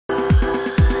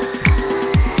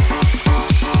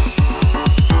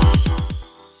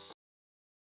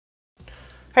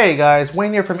Hey guys,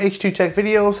 Wayne here from H2 Tech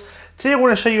Videos. Today I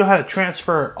want to show you how to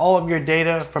transfer all of your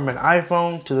data from an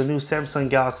iPhone to the new Samsung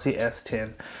Galaxy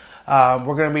S10.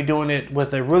 We're going to be doing it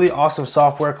with a really awesome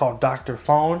software called Dr.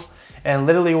 Phone. And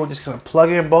literally we're just going to plug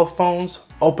in both phones,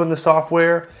 open the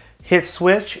software, hit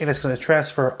switch, and it's going to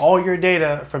transfer all your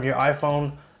data from your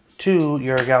iPhone to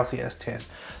your Galaxy S10.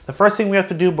 The first thing we have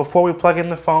to do before we plug in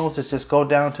the phones is just go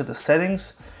down to the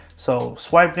settings. So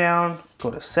swipe down,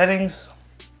 go to settings.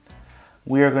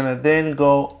 We are going to then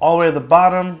go all the way to the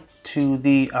bottom to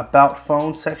the About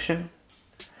Phone section.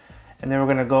 And then we're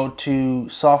going to go to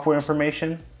Software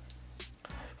Information.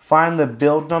 Find the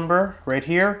build number right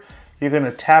here. You're going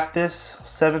to tap this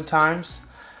 7 times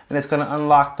and it's going to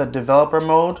unlock the developer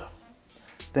mode.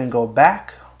 Then go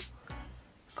back,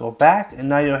 and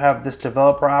now you'll have this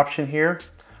developer option here.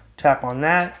 Tap on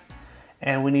that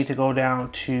and we need to go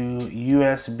down to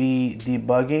USB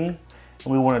debugging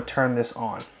and we want to turn this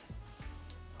on.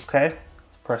 Okay,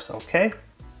 press OK.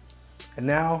 And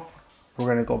now we're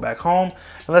going to go back home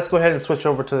and let's go ahead and switch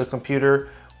over to the computer.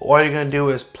 All you're going to do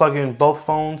is plug in both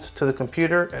phones to the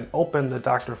computer and open the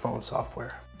Dr. Phone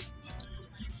software.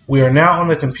 We are now on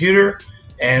the computer,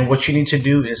 and what you need to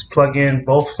do is plug in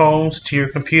both phones to your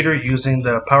computer using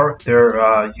their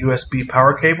USB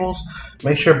power cables.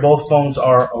 Make sure both phones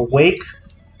are awake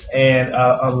and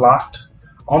unlocked.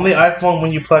 On the iPhone,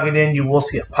 when you plug it in, you will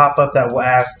see a pop-up that will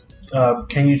ask,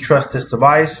 can you trust this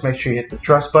device? Make sure you hit the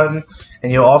trust button,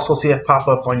 and you'll also see a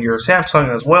pop-up on your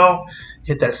Samsung as well.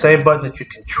 Hit that same button that you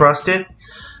can trust it.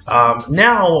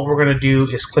 Now what we're going to do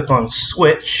is click on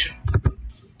switch,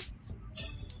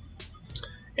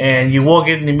 and you will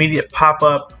get an immediate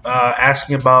pop-up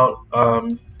asking about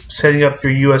setting up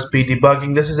your USB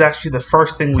debugging. This is actually the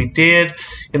first thing we did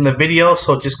in the video,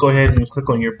 so just go ahead and click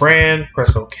on your brand,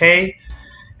 press OK.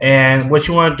 And what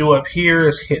you want to do up here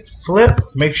is hit flip.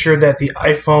 Make sure that the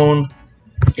iPhone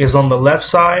is on the left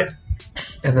side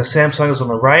and the Samsung is on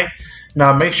the right.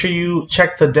 Now make sure you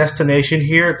check the destination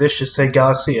here. This should say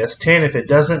Galaxy S10. If it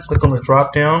doesn't, click on the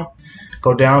drop down,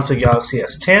 go down to Galaxy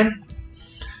S10,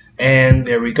 and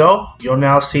there we go. You'll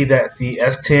now see that the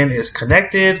S10 is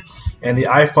connected and the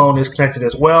iPhone is connected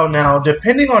as well. Now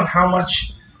depending on how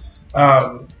much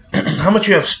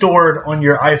you have stored on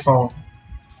your iPhone,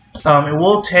 it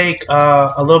will take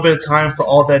a little bit of time for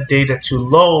all that data to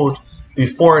load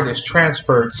before it is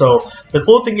transferred. So the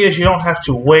cool thing is you don't have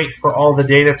to wait for all the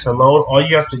data to load. All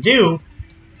you have to do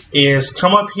is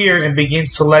come up here and begin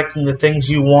selecting the things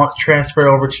you want transferred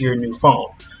over to your new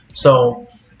phone. So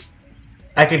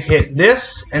I can hit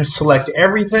this and select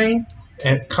everything,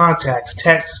 and contacts,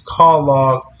 text, call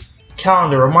log,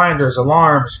 calendar, reminders,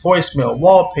 alarms, voicemail,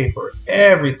 wallpaper,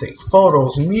 everything,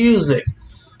 photos, music.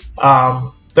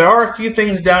 There are a few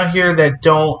things down here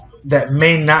that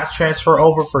may not transfer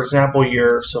over. For example,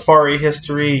 your Safari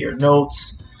history, your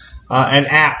notes, and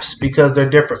apps, because they're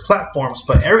different platforms.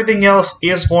 But everything else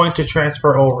is going to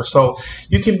transfer over. So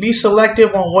you can be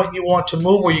selective on what you want to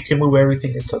move, or you can move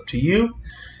everything. It's up to you.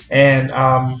 And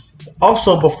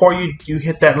also, before you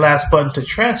hit that last button to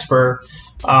transfer,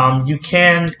 you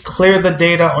can clear the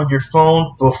data on your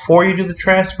phone before you do the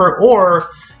transfer, or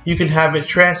you can have it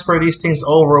transfer these things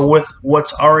over with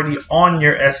what's already on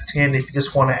your S10 if you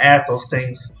just want to add those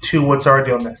things to what's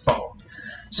already on that phone.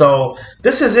 So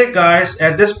this is it, guys.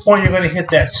 At this point, you're going to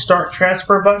hit that Start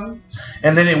Transfer button,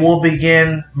 and then it will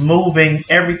begin moving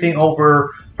everything over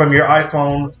from your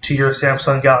iPhone to your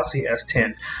Samsung Galaxy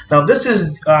S10. Now, this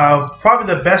is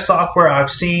probably the best software I've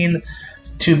seen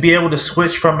to be able to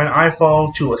switch from an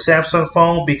iPhone to a Samsung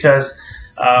phone, because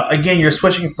again, you're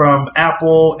switching from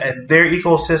Apple and their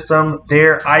ecosystem,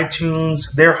 their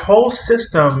iTunes, their whole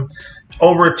system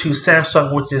over to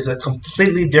Samsung, which is a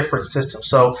completely different system.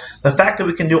 So the fact that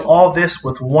we can do all this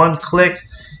with one click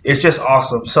is just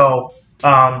awesome. So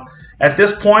at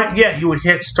this point, yeah, you would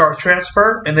hit Start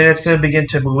Transfer, and then it's going to begin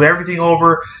to move everything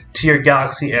over to your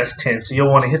Galaxy S10. So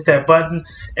you'll want to hit that button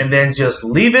and then just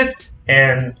leave it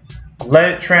and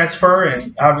let it transfer,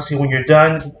 and obviously when you're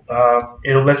done,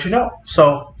 it'll let you know.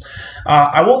 So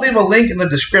I will leave a link in the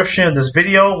description of this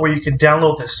video where you can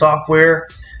download this software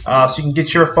so you can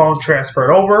get your phone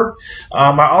transferred over.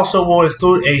 I also will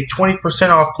include a 20%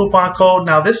 off coupon code.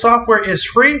 Now, this software is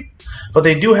free, but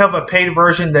they do have a paid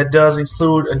version that does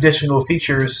include additional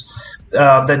features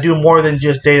that do more than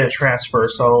just data transfer.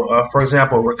 So for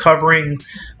example, recovering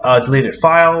deleted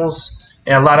files,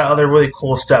 and a lot of other really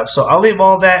cool stuff. So I'll leave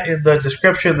all that in the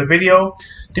description of the video.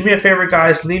 Do me a favor,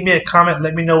 guys. Leave me a comment.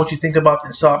 Let me know what you think about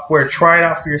this software. Try it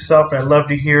out for yourself. I'd love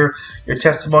to hear your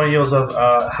testimonials of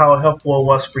how helpful it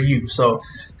was for you. So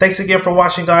thanks again for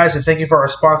watching, guys, and thank you for our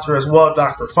sponsor as well,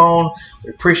 Dr. Phone. We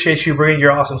appreciate you bringing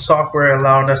your awesome software and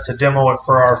allowing us to demo it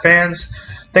for our fans.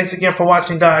 Thanks again for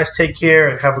watching, guys. Take care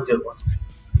and have a good one.